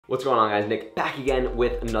What's going on, guys? Nick back again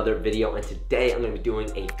with another video, and today I'm going to be doing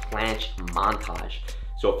a planche montage.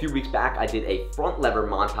 So a few weeks back I did a front lever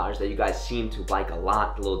montage that you guys seem to like a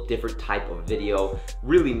lot, a little different type of video.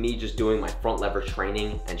 Really me just doing my front lever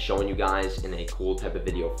training and showing you guys in a cool type of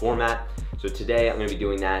video format. So today I'm going to be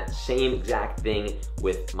doing that same exact thing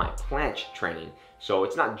with my planche training. So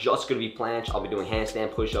it's not just going to be planche, I'll be doing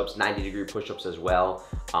handstand push-ups, 90-degree push-ups as well,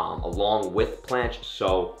 along with planche.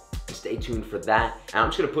 So stay tuned for that. And I'm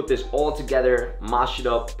just gonna put this all together, mosh it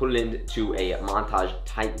up, put it into a montage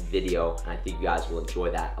type video, and I think you guys will enjoy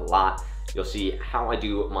that a lot. You'll see how I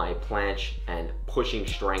do my planche and pushing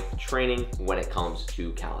strength training when it comes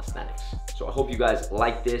to calisthenics. So I hope you guys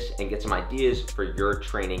like this and get some ideas for your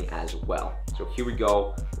training as well. So here we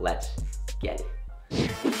go, let's get it.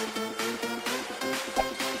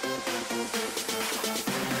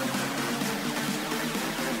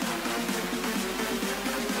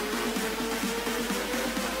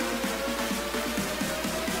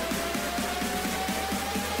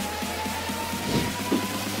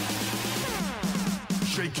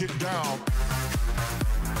 Shake it down.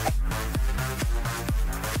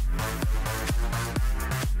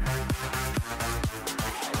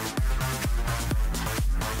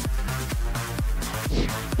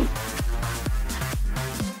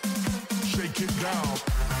 Shake it down.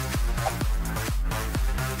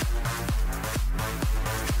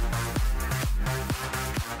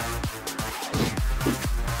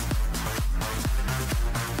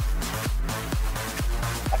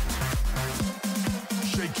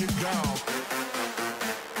 Shake it down.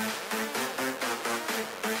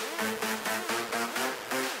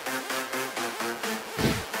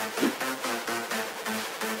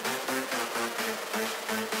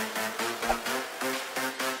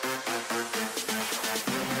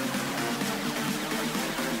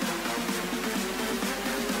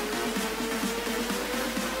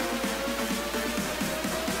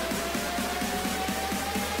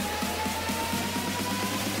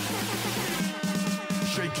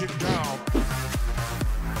 Shake it down.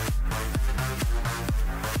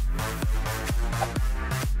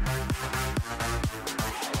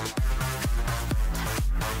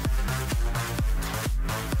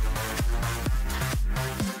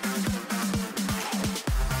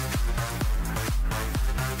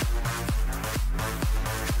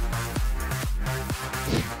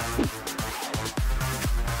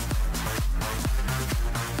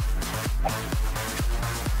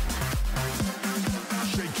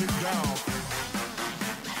 Shake it down.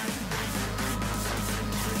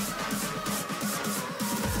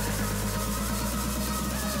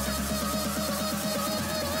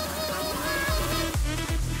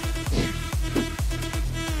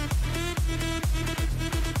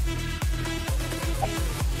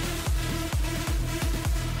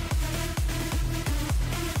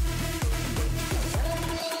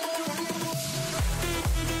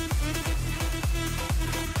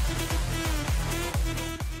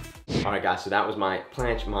 Alright guys, so that was my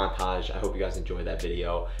planche montage. I hope you guys enjoyed that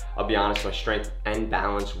video. I'll be honest, my strength and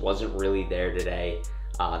balance wasn't really there today.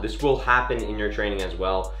 This will happen in your training as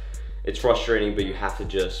well. It's frustrating, but you have to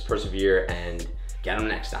just persevere and get them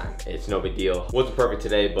next time. It's no big deal. Wasn't perfect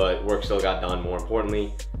today, but work still got done. More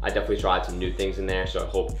importantly, I definitely tried some new things in there, so I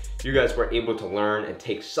hope you guys were able to learn and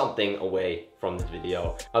take something away from this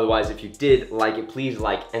video. Otherwise, if you did like it, please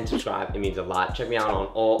like and subscribe. It means a lot. Check me out on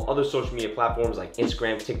all other social media platforms like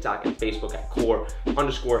Instagram, TikTok, and Facebook at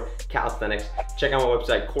core_calisthenics. Check out my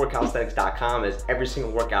website, corecalisthenics.com, as every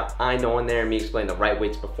single workout I know in there, and me explain the right way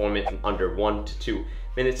to perform it in under 1 to 2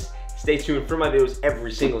 minutes. Stay tuned for my videos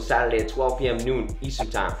every single Saturday at 12 p.m. noon Eastern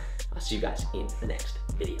time. I'll see you guys in the next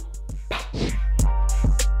video. Bye.